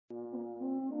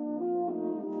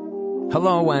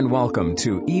Hello and welcome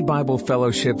to E-Bible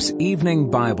Fellowship's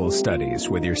Evening Bible Studies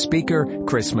with your speaker,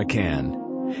 Chris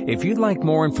McCann. If you'd like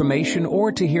more information or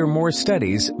to hear more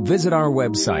studies, visit our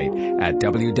website at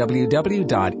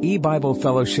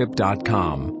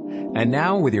www.ebiblefellowship.com. And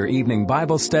now with your evening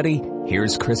Bible study,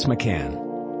 here's Chris McCann.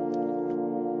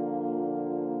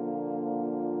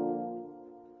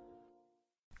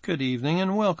 Good evening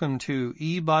and welcome to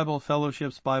E-Bible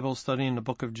Fellowship's Bible study in the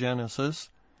book of Genesis.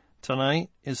 Tonight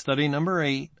is study number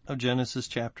 8 of Genesis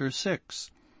chapter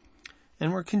 6.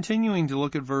 And we're continuing to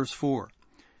look at verse 4.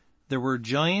 There were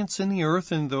giants in the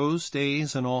earth in those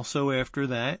days and also after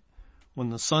that,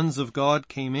 when the sons of God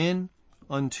came in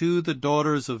unto the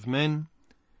daughters of men,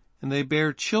 and they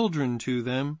bare children to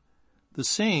them, the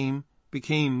same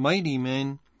became mighty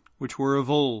men which were of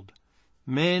old,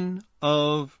 men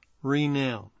of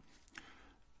renown.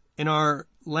 In our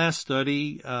last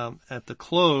study, at the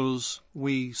close,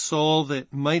 we saw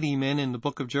that mighty men in the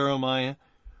book of Jeremiah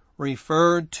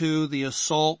referred to the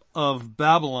assault of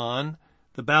Babylon.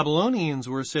 The Babylonians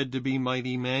were said to be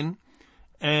mighty men,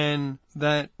 and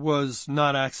that was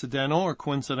not accidental or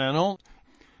coincidental.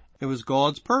 It was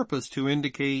God's purpose to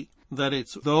indicate that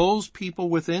it's those people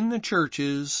within the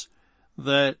churches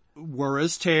that were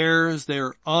as tares,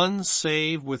 they're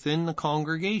unsaved within the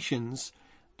congregations,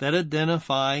 that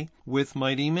identify with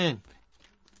mighty men.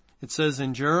 It says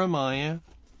in Jeremiah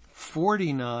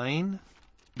 49,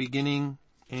 beginning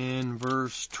in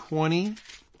verse 20,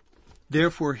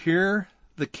 Therefore hear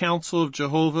the counsel of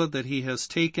Jehovah that he has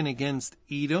taken against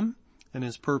Edom and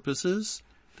his purposes,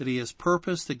 that he has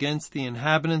purposed against the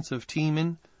inhabitants of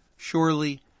Teman.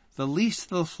 Surely the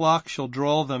least of the flock shall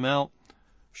draw them out.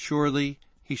 Surely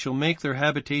he shall make their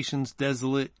habitations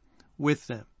desolate with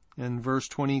them. And verse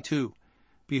 22,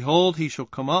 Behold, he shall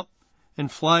come up and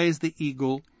fly as the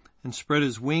eagle and spread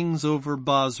his wings over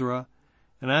Basra.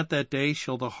 And at that day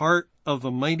shall the heart of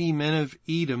the mighty men of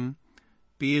Edom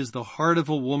be as the heart of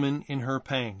a woman in her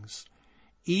pangs.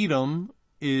 Edom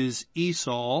is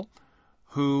Esau,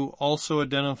 who also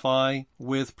identify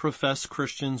with professed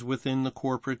Christians within the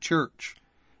corporate church.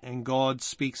 And God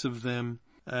speaks of them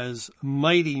as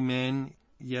mighty men,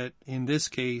 yet in this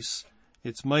case,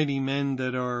 it's mighty men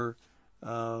that are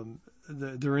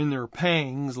they're in their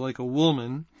pangs like a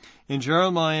woman. In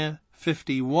Jeremiah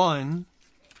 51,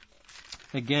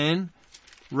 again,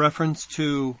 reference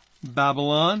to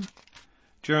Babylon.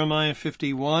 Jeremiah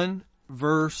 51,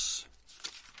 verse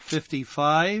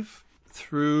 55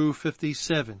 through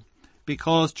 57.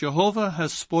 Because Jehovah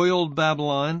has spoiled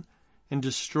Babylon and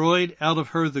destroyed out of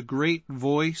her the great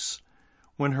voice,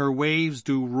 when her waves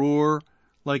do roar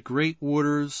like great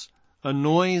waters, a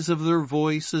noise of their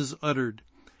voice is uttered.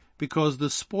 Because the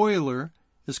spoiler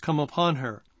is come upon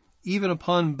her, even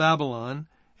upon Babylon,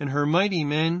 and her mighty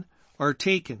men are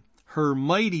taken. Her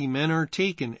mighty men are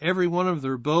taken. Every one of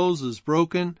their bows is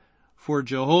broken. For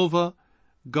Jehovah,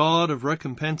 God of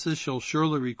recompenses, shall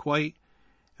surely requite,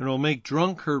 and will make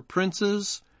drunk her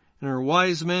princes, and her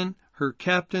wise men, her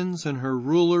captains, and her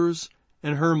rulers,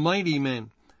 and her mighty men.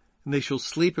 And they shall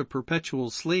sleep a perpetual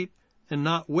sleep, and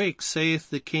not wake, saith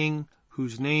the King,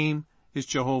 whose name is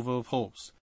Jehovah of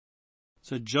hosts.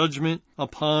 It's a judgment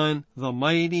upon the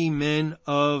mighty men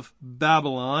of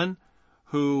Babylon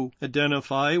who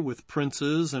identify with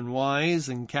princes and wise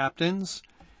and captains.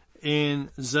 In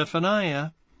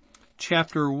Zephaniah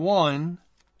chapter 1,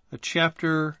 a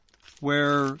chapter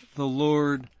where the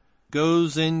Lord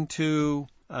goes into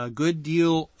a good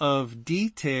deal of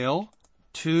detail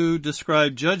to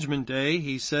describe Judgment Day,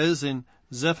 he says in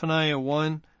Zephaniah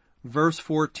 1, Verse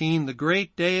 14, The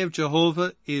great day of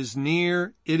Jehovah is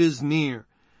near, it is near,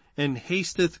 and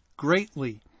hasteth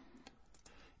greatly.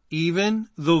 Even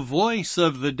the voice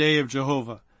of the day of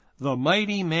Jehovah, the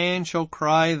mighty man shall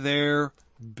cry there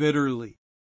bitterly.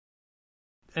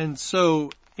 And so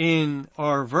in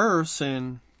our verse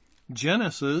in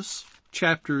Genesis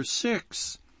chapter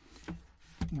 6,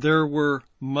 there were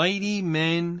mighty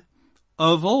men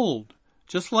of old,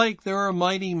 just like there are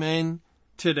mighty men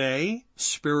today,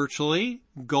 spiritually.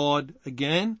 God,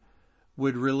 again,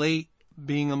 would relate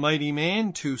being a mighty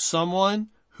man to someone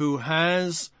who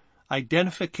has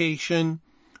identification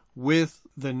with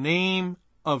the name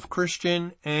of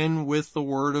Christian and with the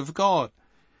Word of God.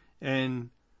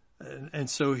 And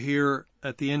so here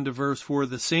at the end of verse 4,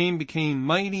 the same became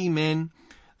mighty men.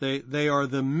 They are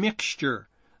the mixture,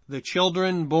 the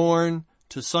children born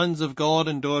to sons of God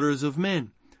and daughters of men,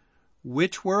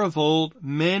 which were of old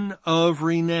men of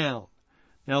renown.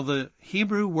 Now the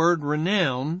Hebrew word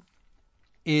renown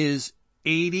is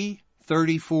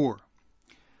 8034.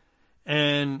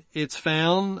 And it's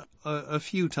found a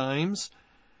few times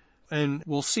And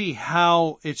we'll see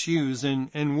how it's used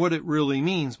and what it really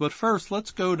means. But first,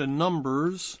 let's go to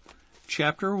Numbers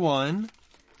chapter 1.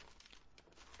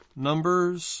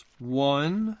 Numbers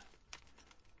 1.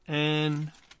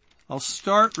 And I'll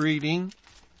start reading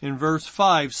in verse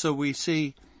 5 so we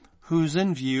see who's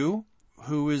in view,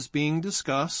 who is being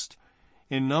discussed.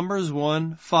 In Numbers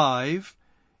 1:5,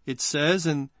 it says,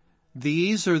 "And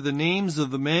these are the names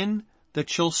of the men that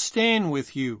shall stand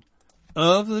with you.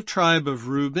 Of the tribe of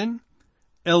Reuben,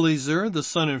 Eliezer, the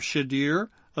son of Shadir;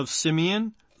 of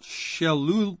Simeon,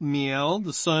 Shelumiel,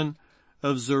 the son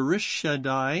of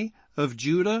Zurishaddai; of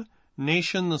Judah,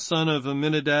 Nahshon, the son of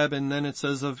Amminadab," and then it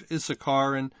says of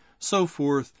Issachar and so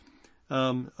forth.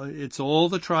 It's all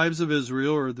the tribes of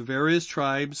Israel, or the various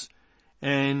tribes,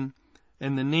 and the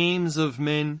names of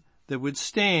men that would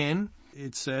stand,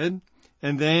 it said.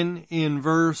 And then in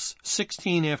verse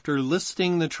 16, after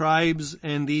listing the tribes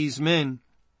and these men,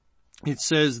 it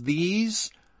says,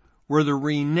 "These were the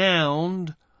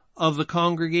renowned of the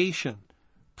congregation,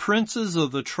 princes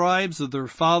of the tribes of their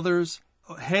fathers,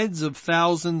 heads of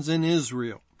thousands in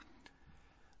Israel."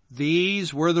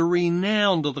 These were the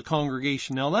renowned of the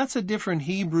congregation. Now that's a different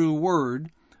Hebrew word,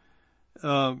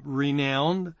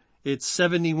 renowned. It's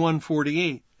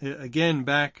 7148. Again,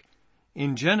 back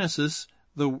in Genesis,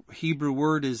 the Hebrew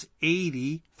word is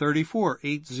 8034,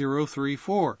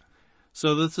 8034.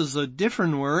 So this is a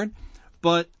different word,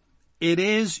 but it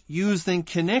is used in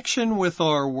connection with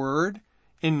our word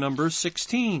in Numbers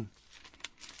 16.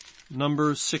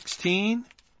 Numbers 16,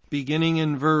 beginning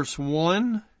in verse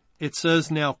 1, it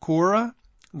says, "Now Korah,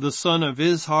 the son of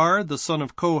Izhar, the son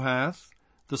of Kohath,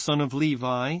 the son of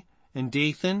Levi, and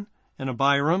Dathan and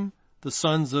Abiram, the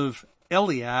sons of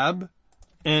Eliab,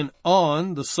 and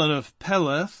On, the son of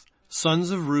Peleth, sons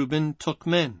of Reuben, took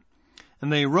men.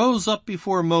 And they rose up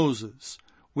before Moses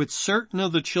with certain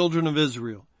of the children of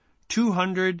Israel,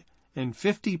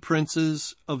 250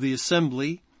 princes of the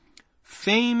assembly,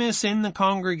 famous in the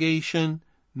congregation,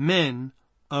 men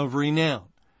of renown."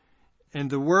 And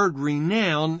the word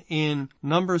renown in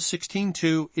Numbers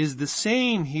 16:2 is the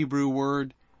same Hebrew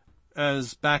word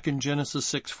as back in Genesis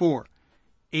 6:4,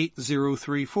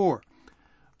 8034.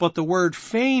 But the word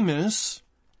famous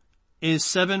is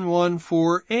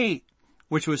 7148,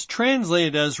 which was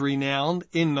translated as renowned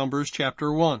in Numbers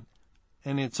chapter 1.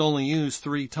 And it's only used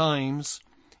 3 times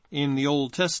in the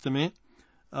Old Testament,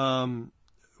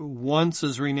 once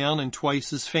as renowned and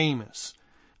twice as famous.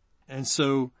 And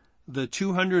so the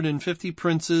 250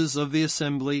 princes of the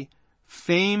assembly,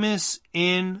 famous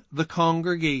in the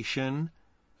congregation,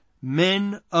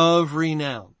 men of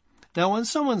renown. Now, when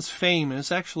someone's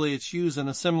famous, actually it's used in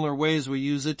a similar way as we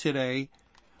use it today.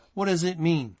 What does it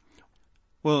mean?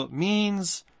 Well, it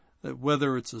means that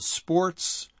whether it's a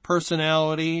sports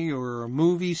personality or a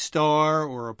movie star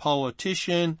or a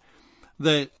politician,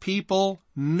 that people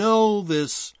know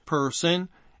this person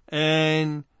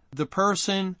and the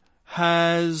person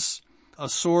has a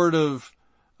sort of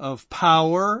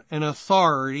power and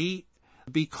authority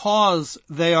because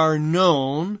they are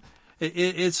known.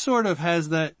 It sort of has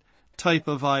that type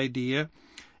of idea.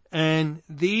 And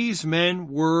these men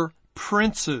were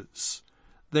princes.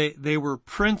 They were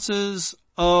princes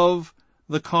of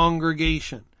the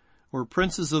congregation, or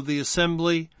princes of the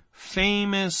assembly,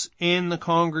 famous in the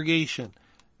congregation,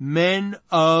 men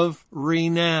of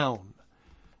renown.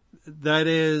 That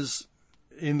is,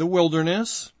 in the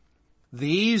wilderness,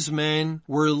 these men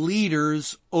were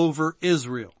leaders over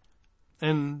Israel.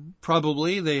 And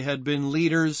probably they had been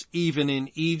leaders even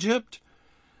in Egypt.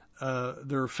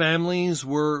 Their families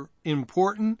were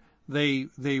important.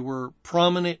 They were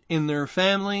prominent in their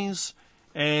families,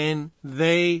 and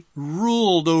they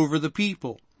ruled over the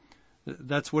people.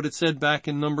 That's what it said back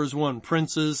in Numbers 1,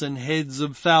 princes and heads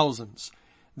of thousands.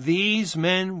 These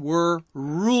men were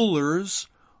rulers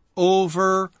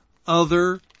over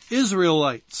other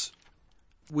Israelites.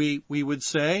 We would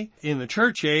say in the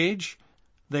church age,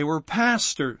 they were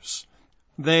pastors.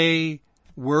 They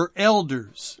were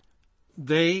elders.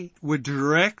 They would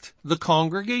direct the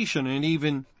congregation, and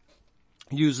even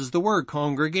uses the word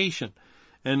congregation,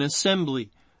 an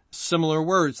assembly, similar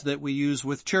words that we use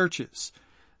with churches.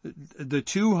 The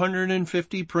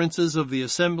 250 princes of the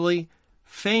assembly,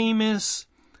 famous,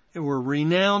 were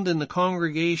renowned in the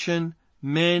congregation,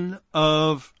 men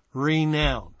of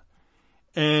renown.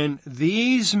 And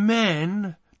these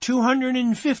men,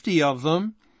 250 of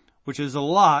them, which is a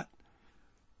lot,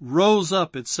 rose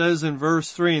up, it says in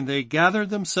verse 3, and they gathered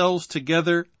themselves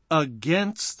together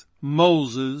against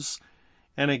Moses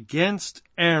and against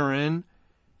Aaron,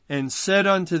 and said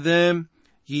unto them,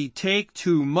 Ye take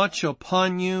too much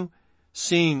upon you,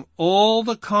 seeing all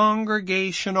the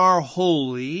congregation are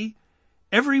holy,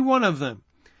 every one of them,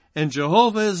 and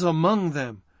Jehovah is among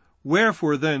them.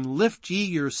 Wherefore then lift ye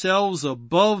yourselves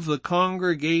above the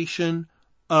congregation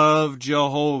of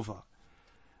Jehovah.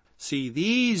 See,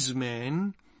 these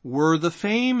men were the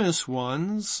famous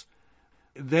ones.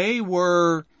 They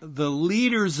were the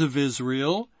leaders of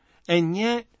Israel, and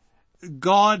yet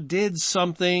God did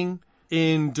something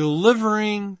in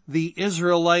delivering the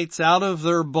Israelites out of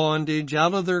their bondage,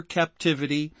 out of their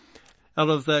captivity, out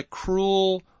of that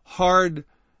cruel, hard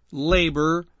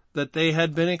labor that they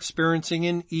had been experiencing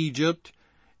in Egypt.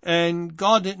 And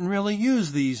God didn't really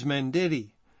use these men, did he?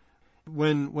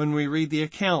 When we read the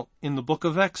account in the book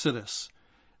of Exodus,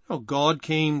 God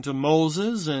came to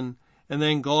Moses and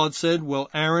then God said, well,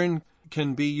 Aaron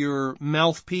can be your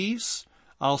mouthpiece.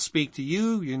 I'll speak to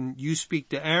you and you speak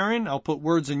to Aaron. I'll put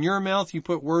words in your mouth. You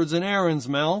put words in Aaron's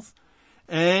mouth,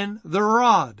 and the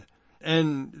rod.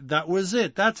 And that was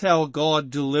it. That's how God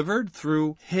delivered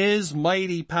through his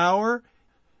mighty power.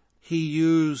 He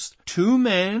used two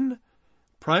men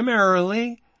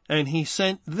primarily, and he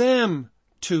sent them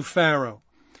to Pharaoh.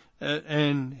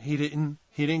 And he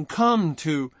didn't come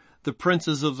to the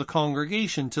princes of the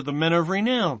congregation, to the men of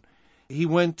renown. He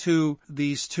went to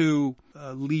these two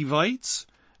Levites,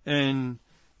 and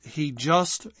he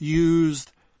just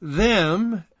used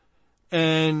them.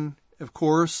 And of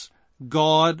course,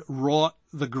 God wrought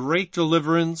the great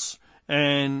deliverance,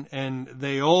 and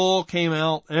they all came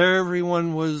out.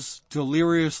 Everyone was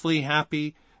deliriously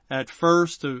happy at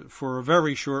first for a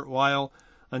very short while,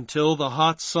 until the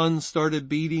hot sun started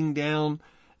beating down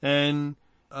and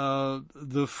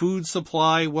the food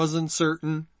supply wasn't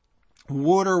certain,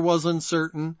 water wasn't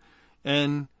certain,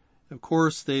 and of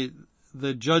course the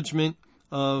judgment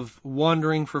of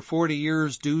wandering for 40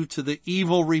 years due to the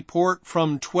evil report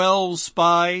from 12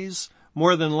 spies,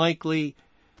 more than likely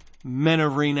men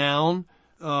of renown,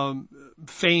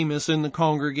 famous in the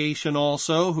congregation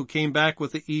also, who came back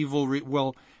with the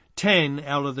evil, 10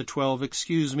 out of the 12,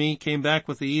 came back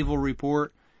with the evil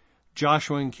report.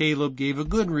 Joshua and Caleb gave a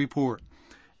good report.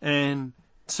 And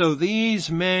so these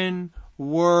men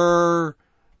were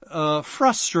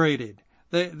frustrated.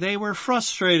 They were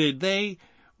frustrated. They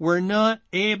were not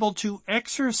able to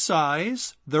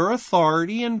exercise their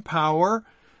authority and power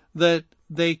that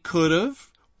they could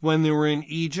have when they were in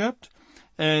Egypt.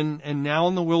 And now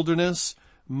in the wilderness,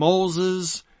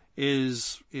 Moses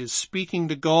is speaking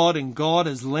to God, and God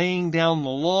is laying down the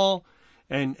law,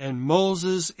 and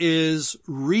Moses is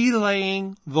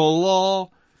relaying the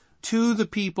law to the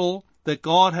people that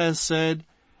God has said.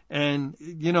 And,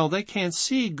 they can't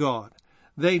see God.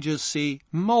 They just see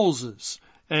Moses,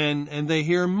 and they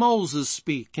hear Moses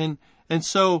speak. And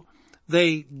so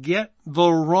they get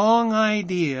the wrong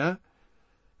idea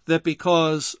that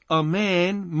because a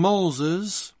man,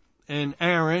 Moses and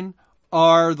Aaron,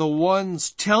 are the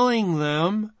ones telling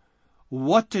them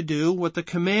what to do, what the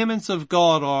commandments of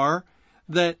God are,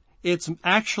 that it's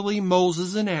actually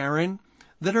Moses and Aaron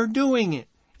that are doing it.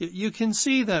 You can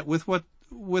see that with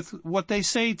what they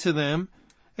say to them.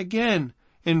 Again,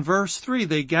 in verse 3,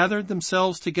 they gathered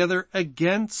themselves together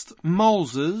against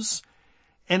Moses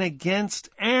and against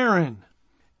Aaron,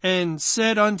 and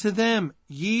said unto them,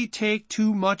 Ye take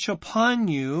too much upon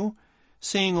you,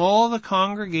 seeing all the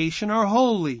congregation are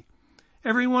holy,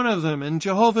 every one of them, and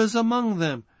Jehovah is among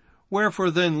them.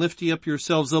 Wherefore then lift ye up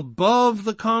yourselves above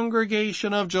the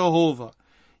congregation of Jehovah.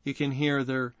 You can hear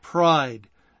their pride,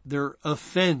 their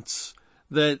offense,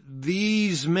 that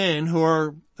these men, who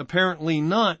are apparently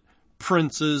not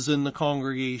princes in the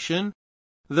congregation,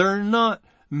 they're not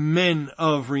men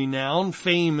of renown,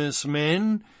 famous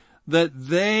men, that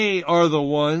they are the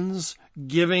ones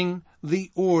giving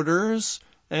the orders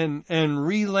and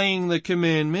relaying the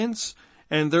commandments,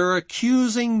 and they're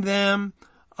accusing them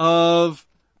of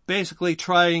basically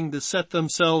trying to set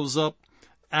themselves up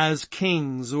as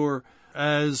kings or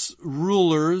as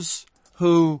rulers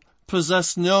who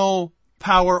possess no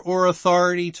power or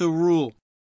authority to rule.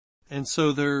 And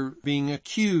so they're being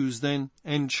accused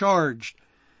and charged.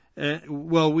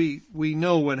 We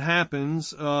know what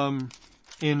happens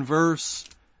in verse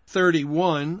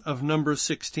 31 of number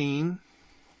 16.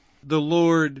 The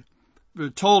Lord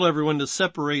told everyone to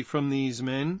separate from these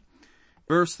men.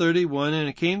 Verse 31, And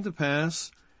it came to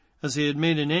pass, as he had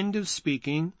made an end of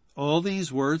speaking all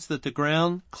these words, that the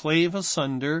ground clave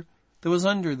asunder that was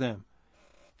under them.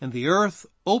 And the earth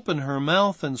opened her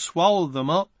mouth and swallowed them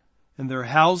up, and their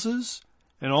houses,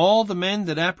 and all the men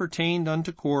that appertained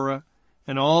unto Korah,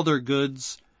 and all their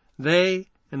goods. They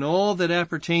and all that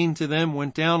appertained to them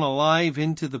went down alive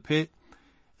into the pit,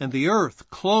 and the earth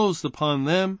closed upon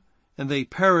them, and they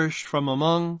perished from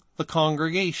among the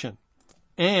congregation.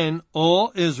 And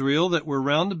all Israel that were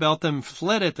round about them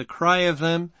fled at the cry of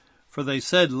them, for they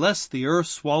said, lest the earth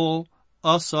swallow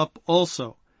us up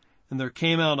also. And there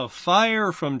came out a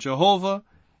fire from Jehovah,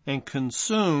 and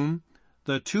consumed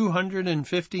the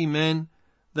 250 men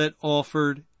that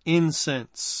offered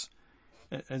incense.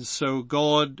 And so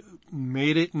God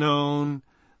made it known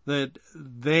that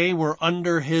they were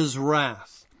under his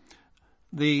wrath.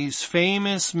 These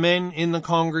famous men in the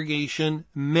congregation,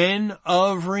 men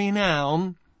of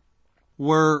renown,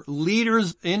 were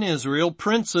leaders in Israel,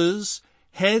 princes,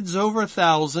 heads over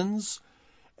thousands,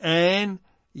 and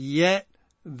yet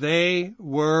they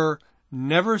were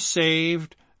never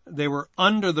saved. They were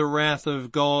under the wrath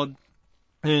of God.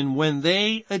 And when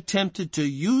they attempted to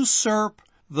usurp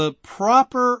the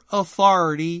proper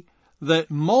authority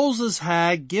that Moses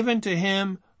had given to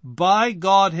him by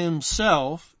God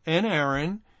himself and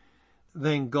Aaron,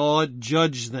 then God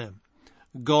judged them.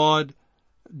 God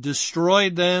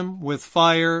destroyed them with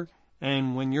fire.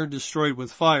 And when you're destroyed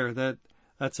with fire,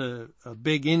 that's a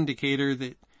big indicator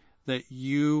that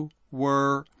you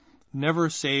were never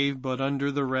saved but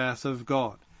under the wrath of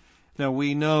God. Now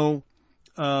we know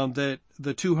that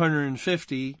the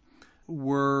 250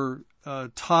 were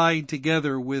tied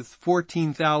together with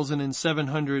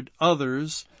 14,700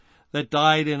 others that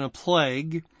died in a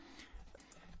plague.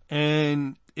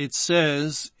 And it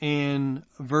says in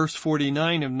verse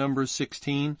 49 of Numbers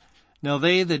 16, now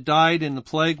they that died in the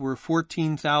plague were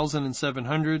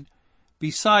 14,700,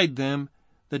 beside them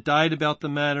that died about the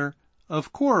matter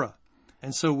of Korah.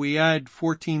 And so we add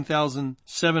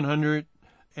 14,700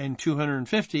 and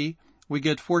 250, we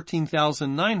get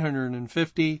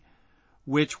 14,950,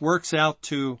 which works out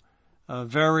to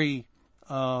very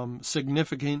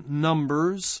significant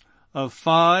numbers of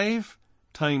 5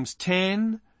 times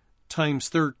 10 times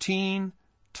 13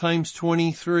 times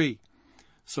 23.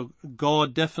 So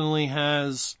God definitely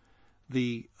has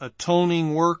the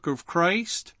atoning work of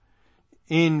Christ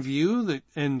in view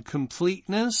and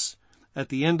completeness at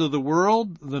the end of the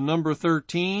world, the number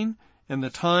 13, and the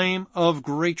time of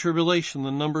great tribulation,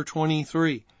 the number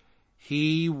 23.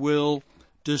 He will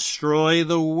destroy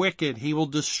the wicked. He will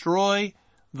destroy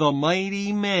the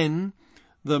mighty men,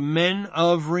 the men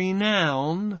of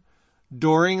renown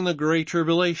during the great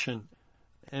tribulation.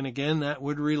 And again, that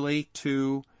would relate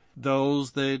to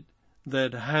those that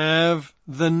have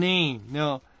the name.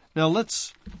 Now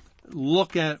let's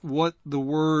look at what the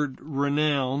word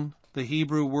renown, the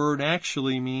Hebrew word,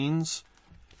 actually means.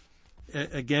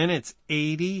 Again, it's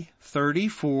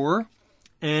 80:34,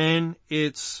 and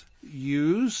it's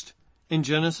used in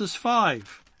Genesis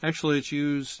 5. Actually, it's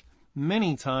used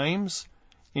many times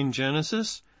in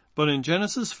Genesis, but in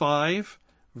Genesis 5,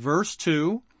 verse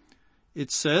 2,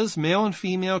 it says, male and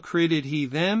female created he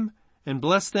them, and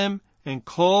blessed them, and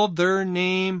called their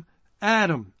name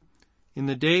Adam, in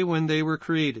the day when they were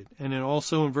created. And then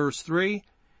also in verse 3,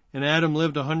 and Adam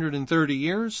lived 130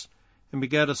 years, and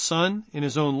begat a son in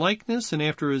his own likeness, and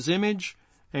after his image,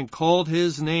 and called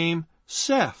his name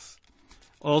Seth.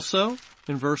 Also,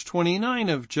 in verse 29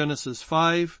 of Genesis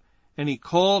 5, and he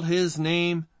called his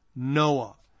name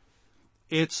Noah.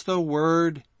 It's the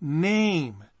word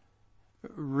name.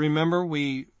 Remember,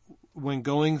 when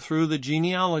going through the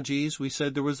genealogies, we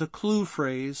said there was a clue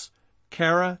phrase,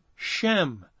 Kara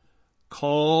Shem,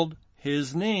 called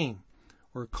his name,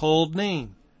 or called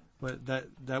name. But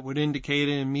that would indicate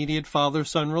an immediate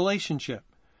father-son relationship.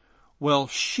 Well,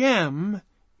 Shem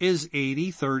is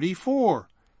 80:34,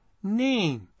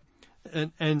 name.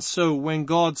 And so when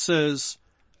God says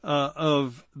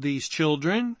of these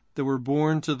children that were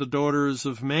born to the daughters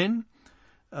of men,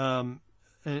 and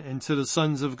to the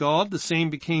sons of God, the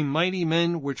same became mighty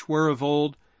men which were of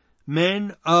old,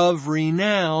 men of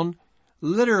renown.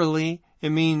 Literally,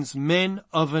 it means men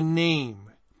of a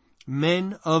name.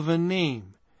 Men of a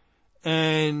name.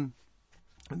 And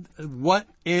what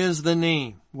is the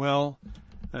name? Well,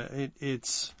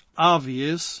 it's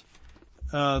obvious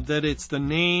that it's the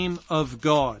name of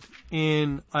God.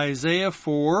 In Isaiah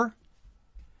 4,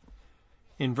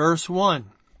 in verse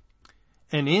 1,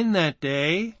 and in that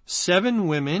day 7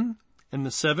 women, and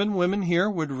the 7 women here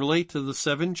would relate to the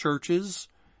 7 churches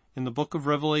in the book of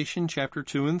Revelation, chapter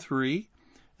 2 and 3,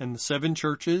 and the 7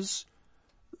 churches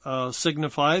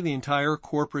signify the entire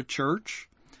corporate church.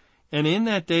 And in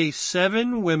that day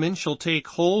 7 women shall take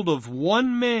hold of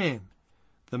one man.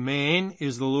 The man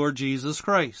is the Lord Jesus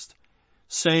Christ,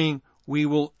 saying, we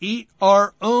will eat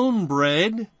our own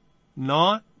bread,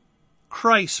 not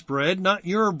Christ's bread, not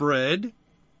your bread,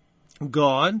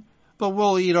 God, but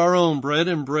we'll eat our own bread,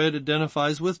 and bread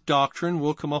identifies with doctrine.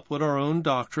 We'll come up with our own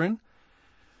doctrine.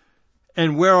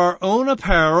 and wear our own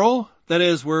apparel. That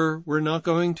is, we're not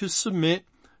going to submit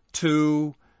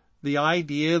to the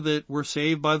idea that we're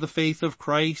saved by the faith of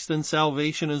Christ and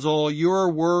salvation is all your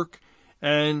work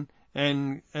and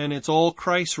it's all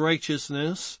Christ's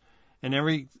righteousness and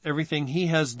everything he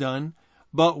has done.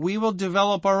 But we will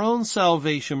develop our own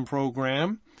salvation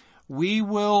program. We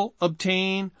will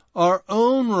obtain our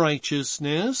own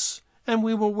righteousness and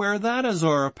we will wear that as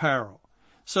our apparel.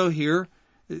 So here,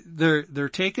 they're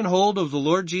taking hold of the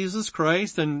Lord Jesus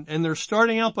Christ and they're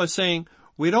starting out by saying,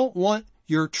 we don't want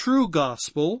your true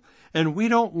gospel and we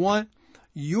don't want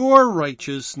your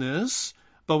righteousness,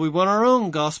 but we want our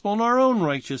own gospel and our own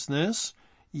righteousness.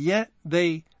 Yet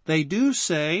they do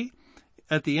say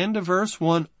at the end of verse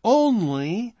 1,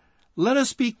 only let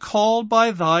us be called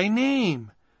by thy name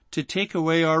to take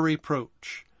away our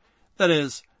reproach. That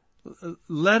is,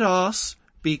 let us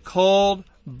be called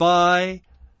by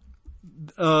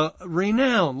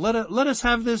renown. Let us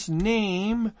have this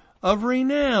name of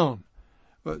renown.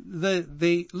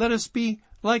 Let us be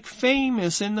like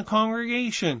famous in the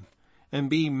congregation and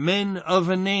be men of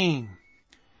a name.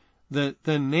 The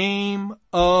name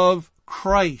of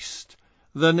Christ,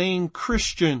 the name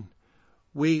Christian.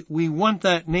 We want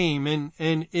that name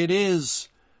and it is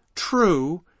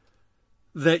true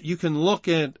that you can look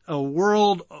at a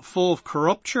world full of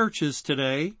corrupt churches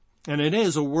today, and it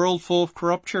is a world full of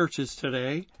corrupt churches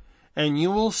today, and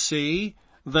you will see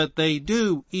that they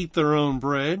do eat their own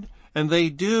bread and they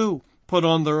do put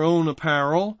on their own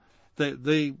apparel.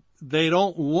 They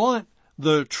don't want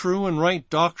the true and right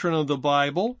doctrine of the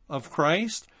Bible, of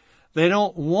Christ. They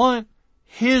don't want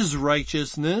his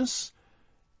righteousness,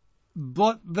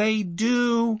 but they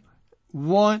do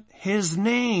want his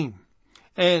name.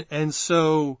 And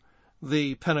so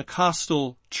the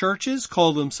Pentecostal churches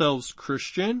call themselves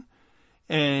Christian,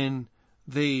 and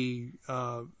the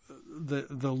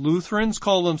Lutherans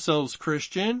call themselves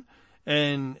Christian,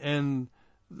 and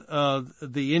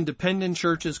the independent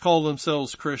churches call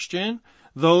themselves Christian.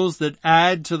 Those that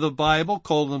add to the Bible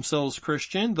call themselves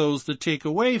Christian. Those that take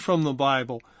away from the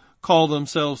Bible call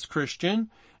themselves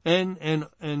Christian, and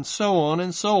so on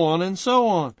and so on and so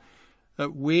on.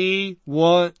 We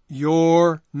want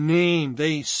your name.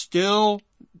 They still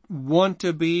want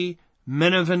to be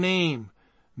men of a name,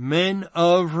 men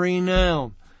of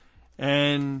renown.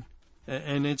 And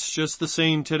it's just the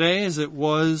same today as it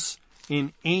was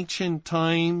in ancient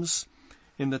times.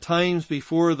 In the times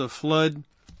before the flood,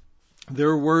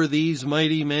 there were these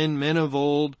mighty men, men of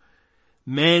old,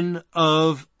 men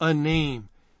of a name.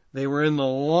 They were in the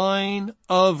line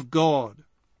of God.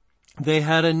 They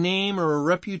had a name or a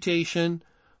reputation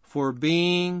for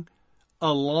being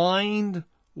aligned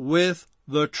with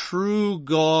the true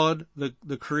God,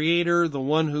 the Creator, the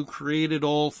one who created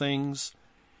all things.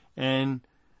 And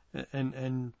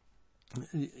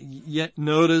yet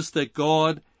notice that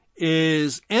God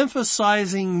is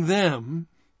emphasizing them,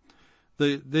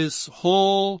 this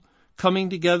whole coming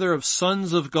together of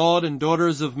sons of God and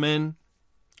daughters of men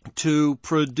to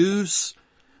produce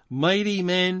mighty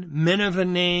men, men of a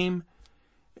name,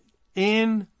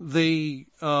 in the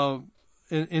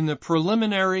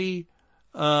preliminary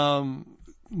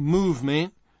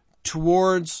movement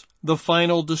towards the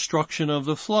final destruction of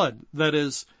the flood. That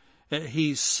is,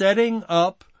 he's setting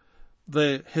up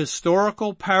the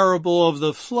historical parable of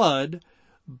the flood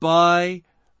by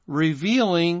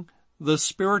revealing the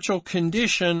spiritual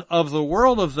condition of the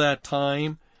world of that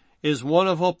time is one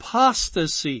of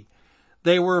apostasy.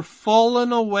 They were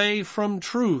fallen away from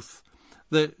truth.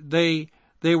 They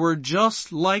were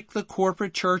just like the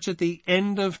corporate church at the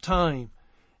end of time.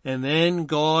 And then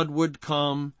God would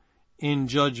come in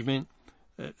judgment,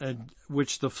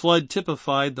 which the flood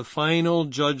typified, the final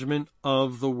judgment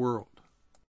of the world.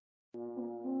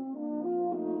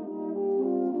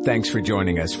 Thanks for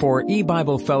joining us for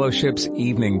E-Bible Fellowship's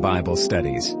Evening Bible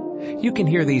Studies. You can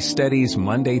hear these studies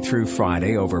Monday through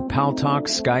Friday over Paltalk,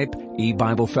 Skype,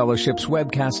 E-Bible Fellowship's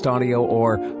webcast audio,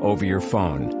 or over your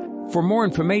phone. For more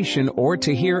information or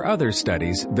to hear other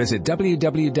studies, visit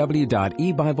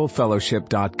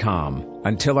www.ebiblefellowship.com.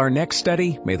 Until our next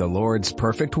study, may the Lord's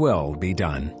perfect will be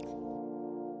done.